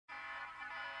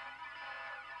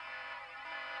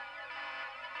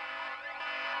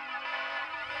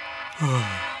Am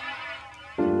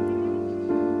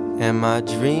I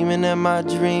dreaming? Am I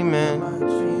dreaming?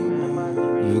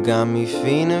 You got me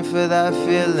feeling for that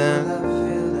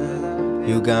feeling.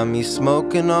 You got me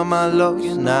smoking on my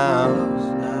lows now.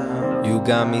 You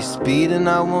got me speeding,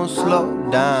 I won't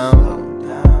slow down.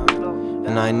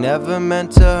 And I never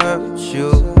meant to hurt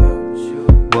you.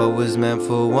 What was meant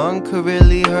for one could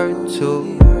really hurt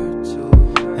two.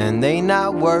 And they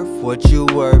not worth what you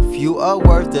worth. You are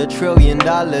worth $1 trillion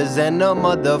and a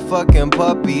motherfucking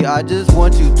puppy. I just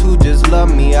want you to just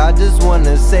love me. I just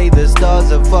wanna say the stars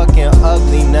are fucking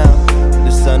ugly now. The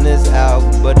sun is out,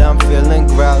 but I'm feeling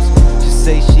grouse. She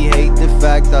say she hate the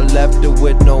fact I left her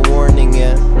with no warning.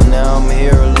 And now I'm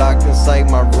here locked inside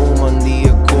my room on the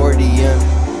accordion.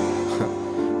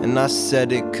 And I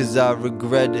said it cause I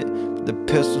regret it. The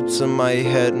pistol to my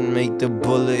head and make the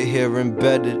bullet here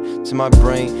embedded to my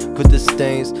brain. Put the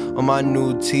stains on my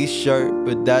new t-shirt,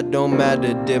 but that don't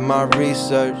matter. Did my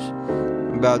research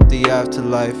about the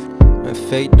afterlife, and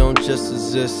fate don't just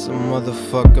exist, a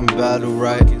motherfucking battle,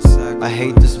 right? I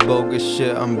hate this bogus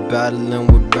shit I'm battling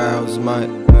with Baro's might.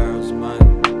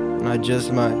 And I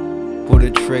just might pull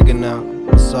the trigger now.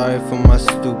 I'm sorry for my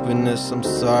stupidness, I'm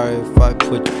sorry if I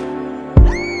put you.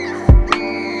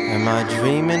 Am I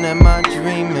dreaming? Am I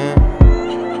dreaming?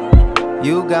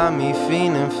 You got me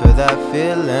feeling for that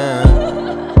feeling.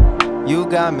 You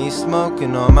got me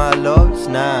smoking on my lows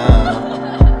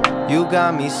now. You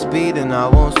got me speeding, I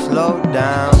won't slow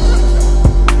down.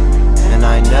 And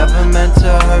I never meant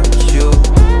to hurt you.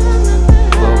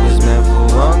 What was meant for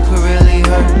one could really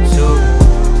hurt two.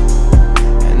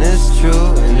 And it's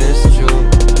true, and it's true.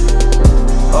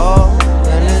 Oh,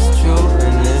 and it's true,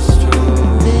 and it's true.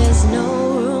 There's no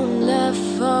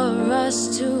for us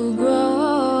to grow.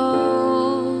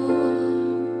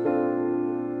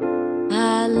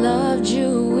 I loved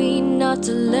you enough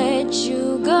to let you